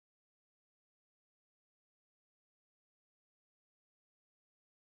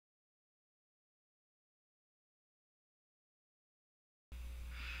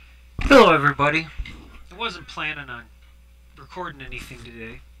Hello, everybody. I wasn't planning on recording anything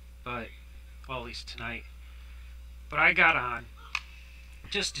today, but, well, at least tonight. But I got on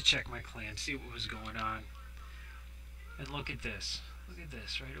just to check my clan, see what was going on. And look at this. Look at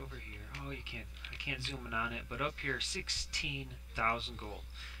this right over here. Oh, I can't zoom in on it, but up here, 16,000 gold.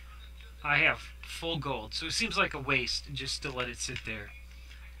 I have full gold, so it seems like a waste just to let it sit there.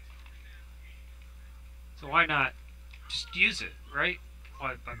 So why not just use it, right?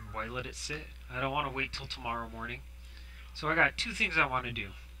 Why let it sit? I don't want to wait till tomorrow morning. So I got two things I want to do.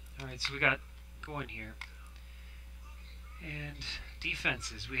 Alright, so we got going here. And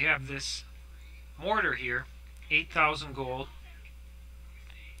defenses. We have this mortar here, 8,000 gold.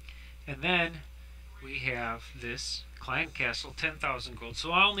 And then we have this clan castle, 10,000 gold. So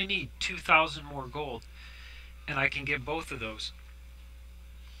I only need 2,000 more gold, and I can get both of those.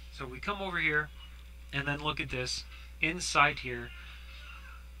 So we come over here, and then look at this. Inside here,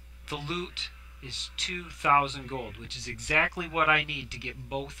 the loot is 2,000 gold, which is exactly what I need to get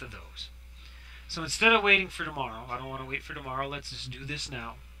both of those. So instead of waiting for tomorrow, I don't want to wait for tomorrow, let's just do this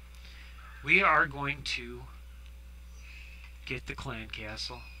now. We are going to get the clan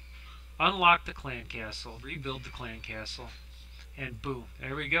castle, unlock the clan castle, rebuild the clan castle, and boom,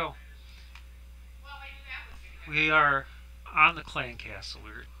 there we go. We are on the clan castle.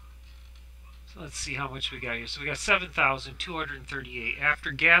 So let's see how much we got here. So we got 7,238.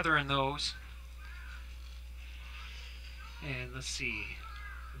 After gathering those, and let's see,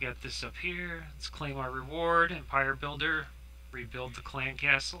 we got this up here. Let's claim our reward. Empire Builder, rebuild the clan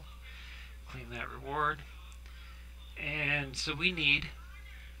castle. Claim that reward. And so we need,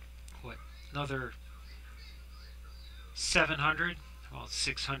 what, another 700? Well,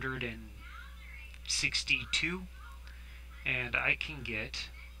 662. And I can get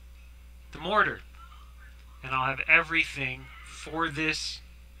the mortar. And I'll have everything for this.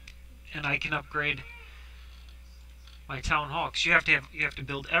 And I can upgrade my town hall, because you have to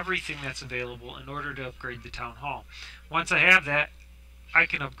build everything that's available in order to upgrade the town hall. Once I have that, I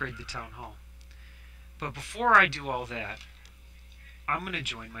can upgrade the town hall. But before I do all that, I'm going to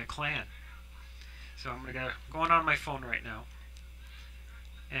join my clan. So I'm going on my phone right now,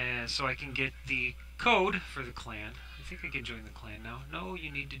 and so I can get the code for the clan. I think I can join the clan now. No,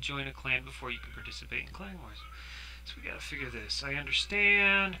 you need to join a clan before you can participate in clan wars. So we got to figure this. I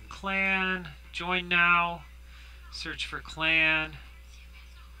understand. Clan, join now. Search for clan.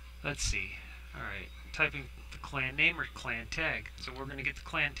 Let's see. Alright, typing the clan name or clan tag. So we're going to get the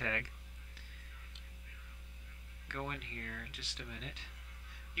clan tag. Go in here just a minute.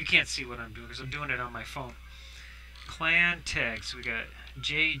 You can't see what I'm doing because I'm doing it on my phone. Clan tag. So we got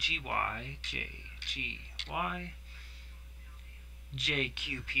JGY, JGY,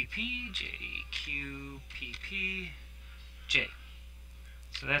 JQPP, JQPP, J.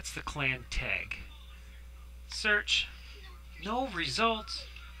 So that's the clan tag. Search. No results.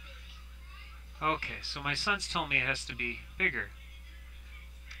 Okay, so my son's telling me it has to be bigger.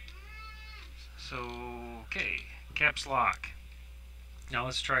 So, okay, caps lock. Now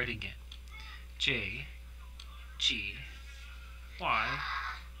let's try it again. J, G, Y,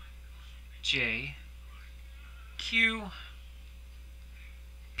 J, Q,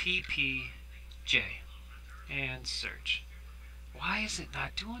 P, P, J. And search. Why is it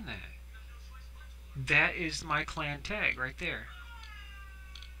not doing that? That is my clan tag right there.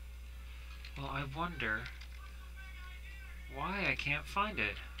 Well, I wonder why I can't find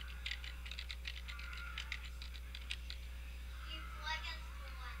it.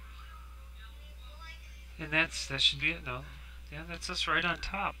 And that should be it. No, yeah, that's us right on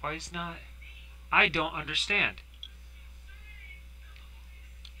top. Why is not? I don't understand.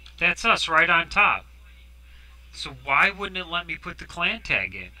 That's us right on top. So why wouldn't it let me put the clan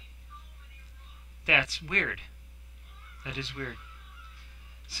tag in? That's weird. That is weird.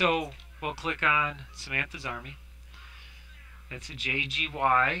 So we'll click on Samantha's Army. That's a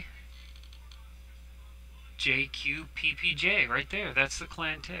JGY JQPPJ right there. That's the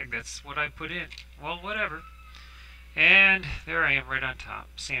clan tag. That's what I put in. Well, whatever. And there I am right on top.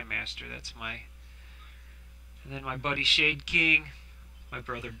 Sandmaster. That's my... And then my buddy Shade King, my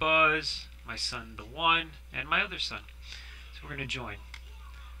brother Buzz, my son The One, and my other son. So we're going to join.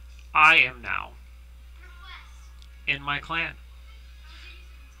 I am now in my clan.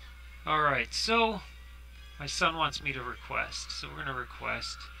 Alright, so my son wants me to request. So we're going to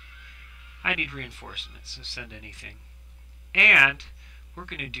request. I need reinforcements, so send anything. And we're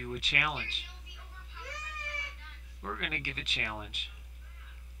going to do a challenge. We're going to give a challenge.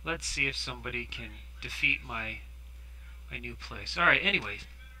 Let's see if somebody can defeat my new place. Alright, anyways.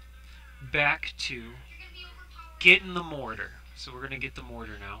 Back to getting the mortar. So we're going to get the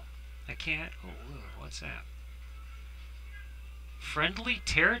mortar now. I can't. Oh, what's that? Friendly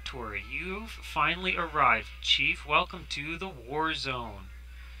territory. You've finally arrived, Chief. Welcome to the war zone.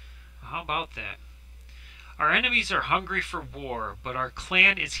 How about that? Our enemies are hungry for war, but our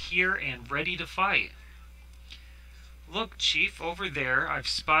clan is here and ready to fight. Look, Chief, over there, I've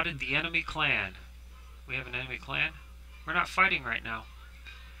spotted the enemy clan. We have an enemy clan? We're not fighting right now.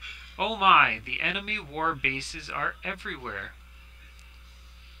 Oh my, the enemy war bases are everywhere.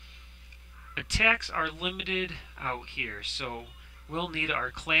 Attacks are limited out here, so we'll need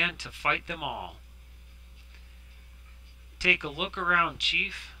our clan to fight them all. Take a look around,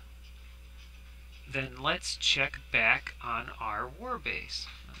 Chief. Then let's check back on our war base.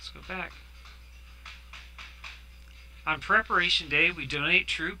 Let's go back. On Preparation Day, we donate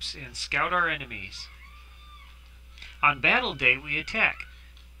troops and scout our enemies. On Battle Day, we attack.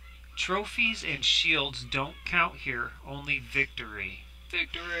 Trophies and shields don't count here, only victory.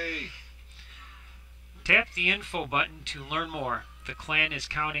 Victory! Tap the info button to learn more. The clan is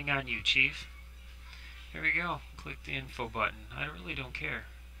counting on you, Chief. Here we go. Click the info button. I really don't care.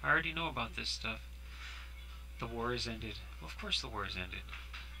 I already know about this stuff. The war has ended. Well, of course the war has ended.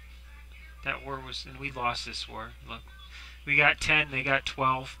 That war was, and we lost this war. Look, we got 10, they got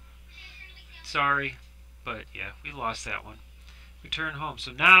 12. Sorry, but yeah, we lost that one. Return home.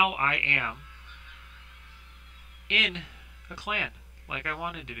 So now I am in a clan, like I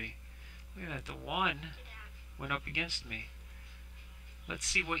wanted to be. Look at that, the one went up against me. Let's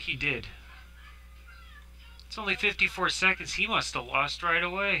see what he did. It's only 54 seconds. He must have lost right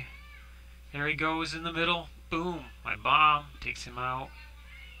away. There he goes in the middle. Boom. My bomb takes him out.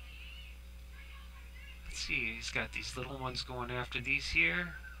 Let's see. He's got these little ones going after these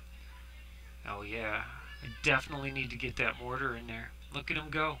here. Oh yeah. I definitely need to get that mortar in there. Look at him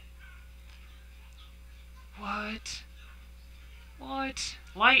go. What? What?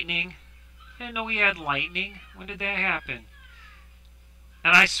 Lightning? I didn't know he had lightning. When did that happen?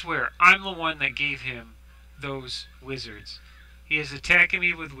 And I swear, I'm the one that gave him those wizards. He is attacking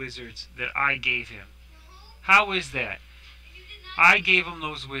me with wizards that I gave him. How is that? I gave him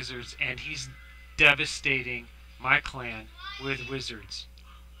those wizards and he's devastating my clan with wizards.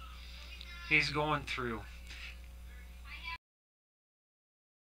 He's going through.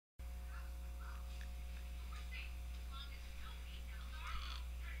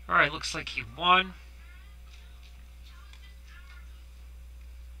 Alright, looks like he won.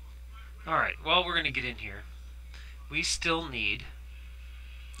 Alright, well, we're going to get in here. We still need...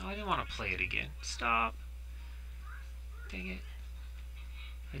 Oh, I didn't want to play it again. Stop. Dang it.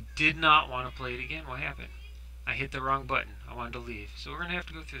 I did not want to play it again. What happened? I hit the wrong button. I wanted to leave. So we're going to have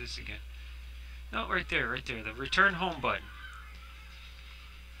to go through this again. No, right there, right there. The return home button.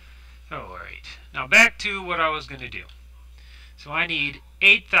 Alright. Now back to what I was going to do. So I need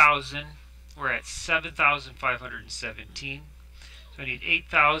 8,000. We're at 7,517. So I need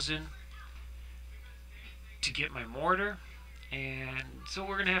 8,000 to get my mortar. And so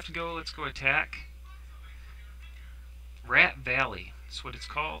we're going to have to go, let's go attack Rat Valley. That's what it's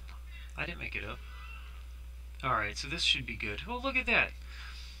called. I didn't make it up. Alright, so this should be good. Oh, look at that.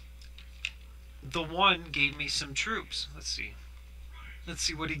 The one gave me some troops. Let's see. Let's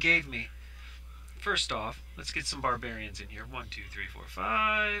see what he gave me. First off, let's get some barbarians in here. 1, 2, 3, 4,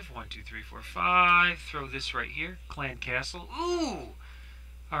 5. 1, 2, 3, 4, 5. Throw this right here. Clan Castle. Ooh!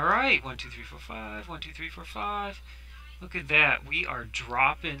 Alright. 1, 2, 3, 4, 5. 1, 2, 3, 4, 5. Look at that. We are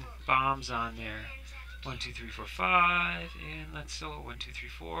dropping bombs on there. 1, 2, 3, 4, 5. And let's go. 1, 2, 3,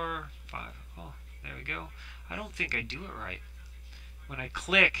 4, 5. Oh, there we go. I don't think I do it right. When I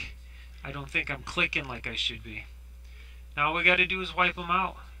click, I don't think I'm clicking like I should be. Now all we got to do is wipe them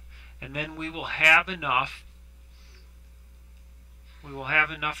out. And then we will have enough. We will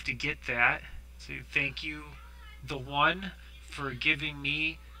have enough to get that. So thank you, the one, for giving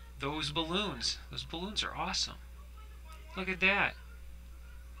me those balloons. Those balloons are awesome. Look at that.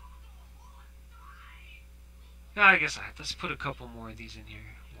 Now I guess let's put a couple more of these in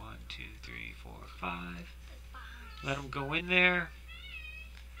here. 1, 2, 3, 4, 5. Let them go in there.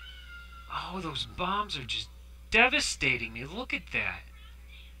 Oh, those bombs are just devastating me. Look at that.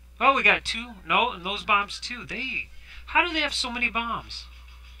 Oh, we got 2. No, and those bombs too. How do they have so many bombs?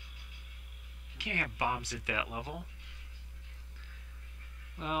 You can't have bombs at that level.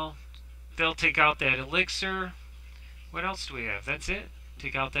 Well, they'll take out that elixir. What else do we have? That's it.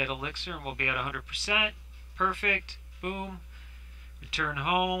 Take out that elixir and we'll be at 100%. Perfect. Boom. Return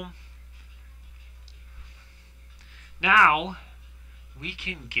home. Now, we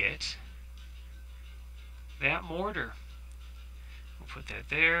can get that mortar. We'll put that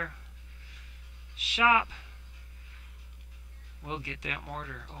there. Shop. We'll get that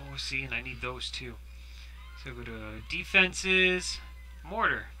mortar. Oh, see, and I need those too. So go to defenses,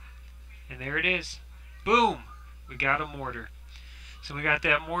 mortar. And there it is. Boom! We got a mortar. So we got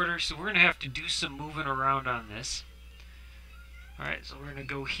that mortar. So we're going to have to do some moving around on this. Alright, so we're going to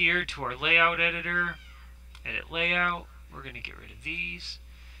go here to our layout editor. Edit layout. We're going to get rid of these.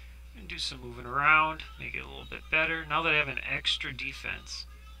 And do some moving around. Make it a little bit better. Now that I have an extra defense.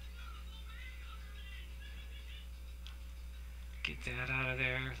 Get that out of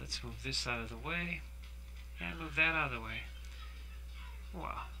there. Let's move this out of the way. And move that out of the way.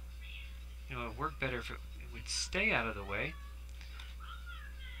 Wow. You know, it would work better if it would stay out of the way.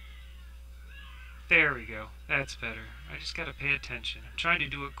 There we go. That's better. I just got to pay attention. I'm trying to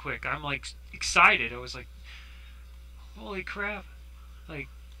do it quick. I'm like excited. I was like, holy crap. Like,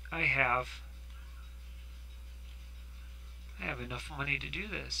 I have enough money to do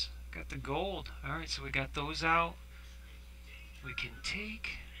this. Got the gold. Alright, so we got those out. We can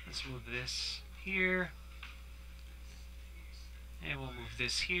take, let's move this here. And we'll move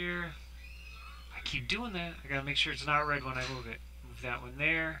this here. I keep doing that. I gotta make sure it's not red when I move it. Move that one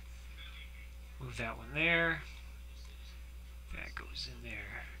there. Move that one there. That goes in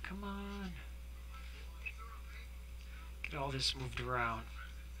there. Come on. Get all this moved around.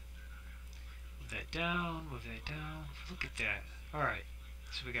 Move that down. Move that down. Look at that. Alright.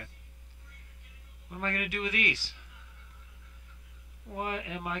 So we got... What am I going to do with these? What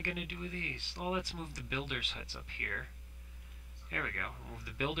am I going to do with these? Well, let's move the builder's huts up here. There we go. Move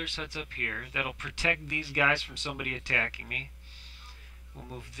the builder's huts up here. That'll protect these guys from somebody attacking me. We'll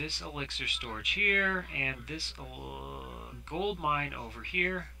move this elixir storage here, and this gold mine over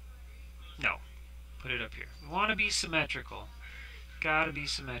here. No. Put it up here. We want to be symmetrical. Gotta be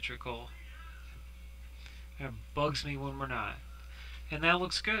symmetrical. It bugs me when we're not. And that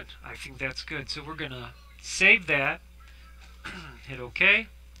looks good. I think that's good. So we're going to save that. Hit OK.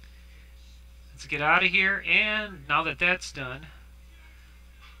 Let's get out of here. And now that that's done,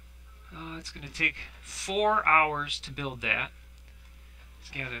 it's going to take 4 hours to build that.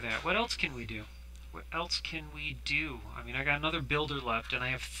 Let's gather that. What else can we do? What else can we do? I mean, I got another builder left, and I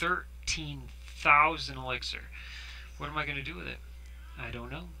have 13,000 elixir. What am I going to do with it? I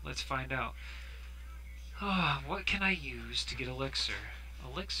don't know. Let's find out. What can I use to get elixir?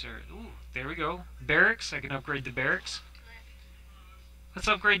 Elixir. Ooh, there we go. Barracks. I can upgrade the barracks. Let's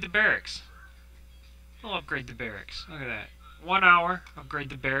upgrade the barracks. We'll upgrade the barracks. Look at that. 1 hour. Upgrade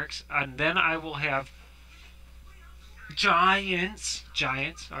the barracks. And then I will have giants.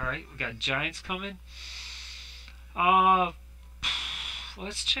 Giants. Alright, we got giants coming.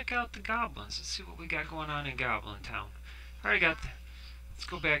 Let's check out the goblins. Let's see what we got going on in Goblin Town. Alright, let's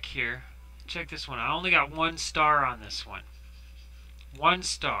go back here. Check this one. I only got 1 star on this one. 1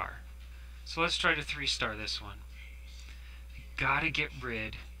 star. So let's try to 3-star this one. Gotta get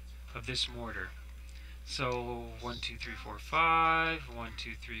rid of this mortar. So 1, 2, 3, 4, 5. 1,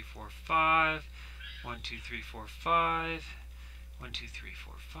 2, 3, 4, 5. 1, 2, 3, 4, 5. 1, 2, 3,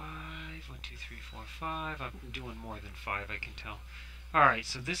 4, 5. 1, 2, 3, 4, 5. I'm doing more than 5, I can tell. Alright,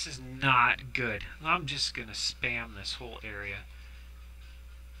 so this is not good. I'm just gonna spam this whole area.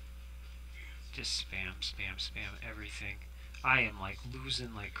 Just spam, spam, spam everything. I am like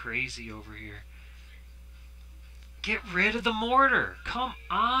losing like crazy over here. Get rid of the mortar. Come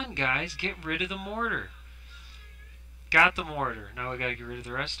on, guys. Get rid of the mortar. Got the mortar. Now we gotta get rid of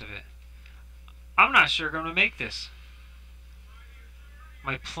the rest of it. I'm not sure I'm gonna make this.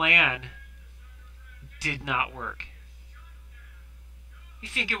 My plan did not work. You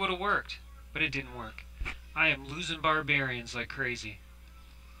think it would have worked, but it didn't work. I am losing barbarians like crazy.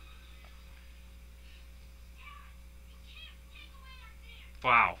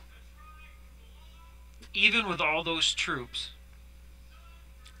 Wow. Even with all those troops,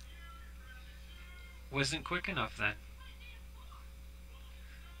 wasn't quick enough then.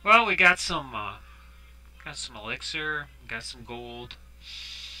 Well, we got some elixir, got some gold.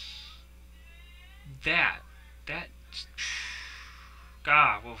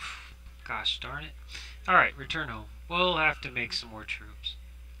 Well, gosh darn it. Alright, return home. We'll have to make some more troops.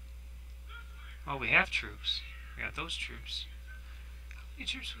 Oh, we have troops. We got those troops. How many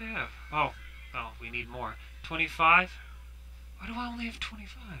troops do we have? Oh, we need more. 25? Why do I only have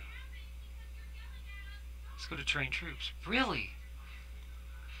 25? Let's go to train troops. Really?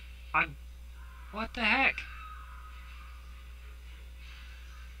 What the heck?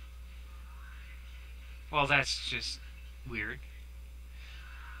 Well, that's just weird.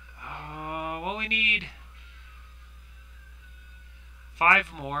 Well, we need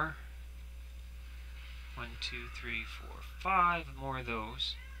 5 more. 1, 2, 3, 4, 5 more of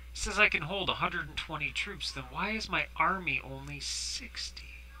those. It says I can hold 120 troops. Then why is my army only 60?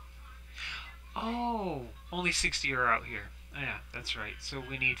 Oh, only 60 are out here. Yeah, that's right. So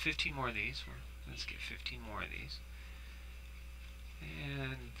we need 15 more of these. Let's get 15 more of these.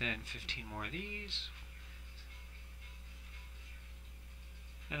 And then 15 more of these.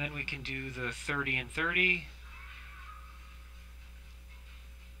 And then we can do the 30 and 30.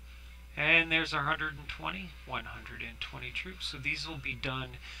 And there's our 120 troops. So these will be done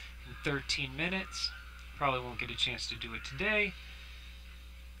in 13 minutes. Probably won't get a chance to do it today.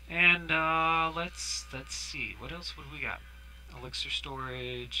 And let's see. What else would we got? Elixir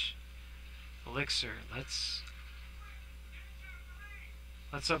storage. Elixir. Let's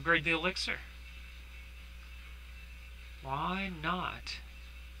upgrade the elixir. Why not?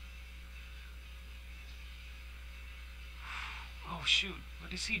 Oh shoot,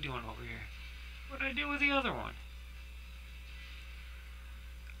 what is he doing over here? What did I do with the other one?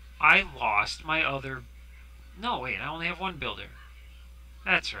 I lost my other... No, wait, I only have one builder.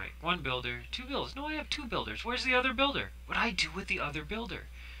 That's right, one builder, two builders. No, I have two builders. Where's the other builder? What did I do with the other builder?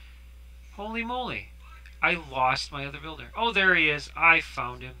 Holy moly. I lost my other builder. Oh, there he is. I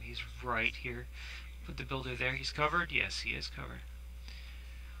found him. He's right here. Put the builder there. He's covered? Yes, he is covered.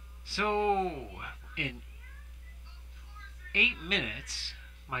 So, in 8 minutes,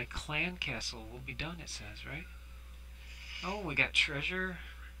 my clan castle will be done, it says, right? Oh, we got treasure.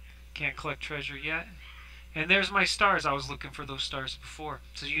 Can't collect treasure yet. And there's my stars. I was looking for those stars before.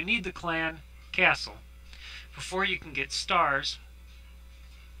 So you need the clan castle before you can get stars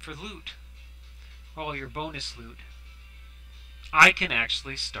for loot. All your bonus loot. I can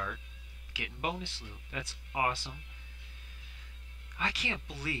actually start getting bonus loot. That's awesome. I can't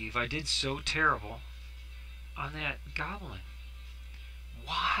believe I did so terrible on that goblin.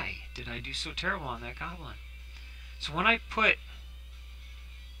 Why did I do so terrible on that goblin? So when I put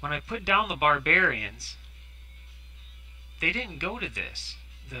down the barbarians, they didn't go to this.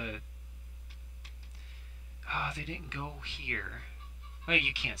 They didn't go here. Well,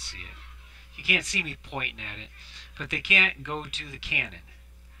 you can't see it. You can't see me pointing at it. But they can't go to the cannon.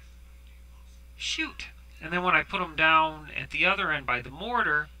 Shoot. And then when I put them down at the other end by the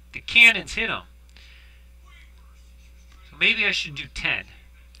mortar, the cannons hit them. So maybe I should do 10.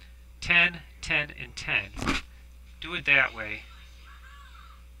 10, 10, and 10. Do it that way.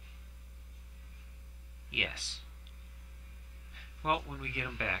 Yes. Well, when we get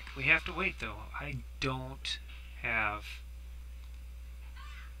them back. We have to wait, though. I don't have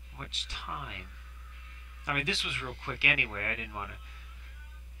much time. I mean, this was real quick anyway. I didn't want to...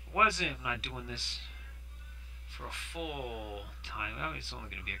 I'm not doing this for a full time. Oh, it's only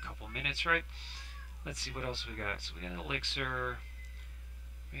going to be a couple minutes, right? Let's see what else we got. So we got elixir.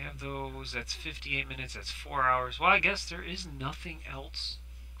 We have those. That's 58 minutes. That's 4 hours. Well, I guess there is nothing else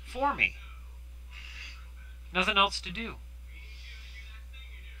for me. Nothing else to do.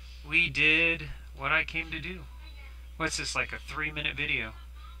 We did what I came to do. What's this, like a 3-minute video?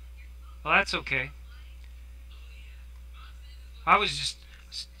 Well, that's okay. I was just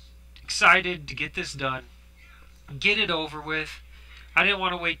excited to get this done. Get it over with. I didn't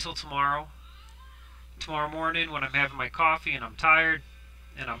want to wait till tomorrow. Tomorrow morning when I'm having my coffee and I'm tired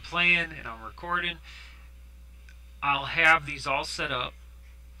and I'm playing and I'm recording, I'll have these all set up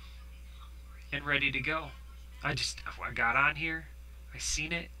and ready to go. I got on here, I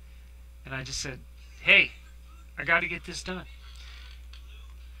seen it, and I just said, hey, I got to get this done.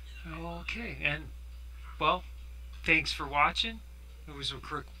 Okay, and well, thanks for watching. It was a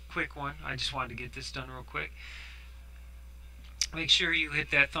quick one. I just wanted to get this done real quick. Make sure you hit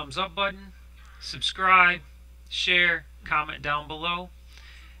that thumbs up button, subscribe, share, comment down below,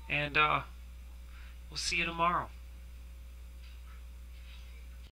 and we'll see you tomorrow.